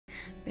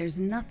There's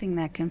nothing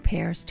that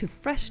compares to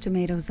fresh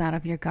tomatoes out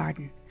of your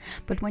garden.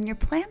 But when your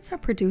plants are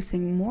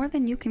producing more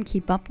than you can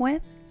keep up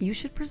with, you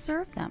should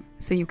preserve them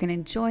so you can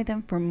enjoy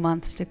them for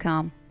months to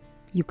come.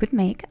 You could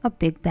make a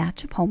big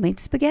batch of homemade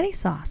spaghetti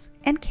sauce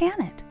and can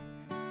it.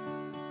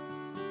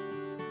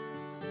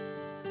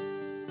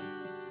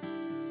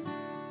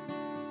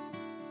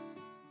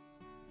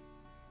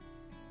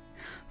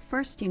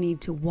 First, you need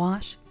to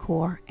wash,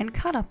 core, and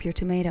cut up your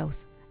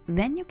tomatoes.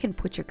 Then you can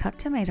put your cut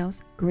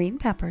tomatoes, green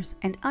peppers,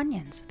 and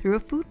onions through a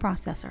food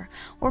processor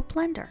or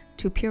blender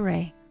to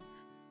puree.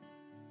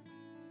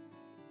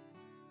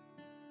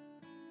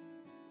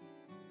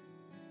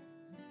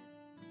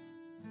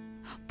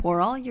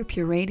 Pour all your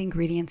pureed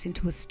ingredients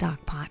into a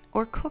stock pot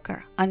or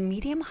cooker on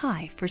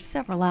medium-high for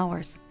several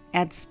hours.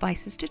 Add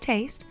spices to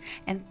taste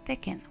and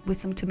thicken with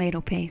some tomato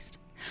paste.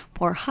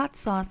 Pour hot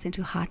sauce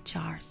into hot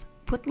jars.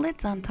 Put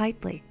lids on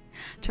tightly.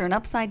 Turn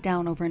upside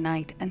down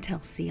overnight until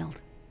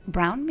sealed.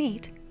 Brown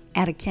meat,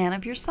 add a can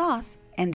of your sauce,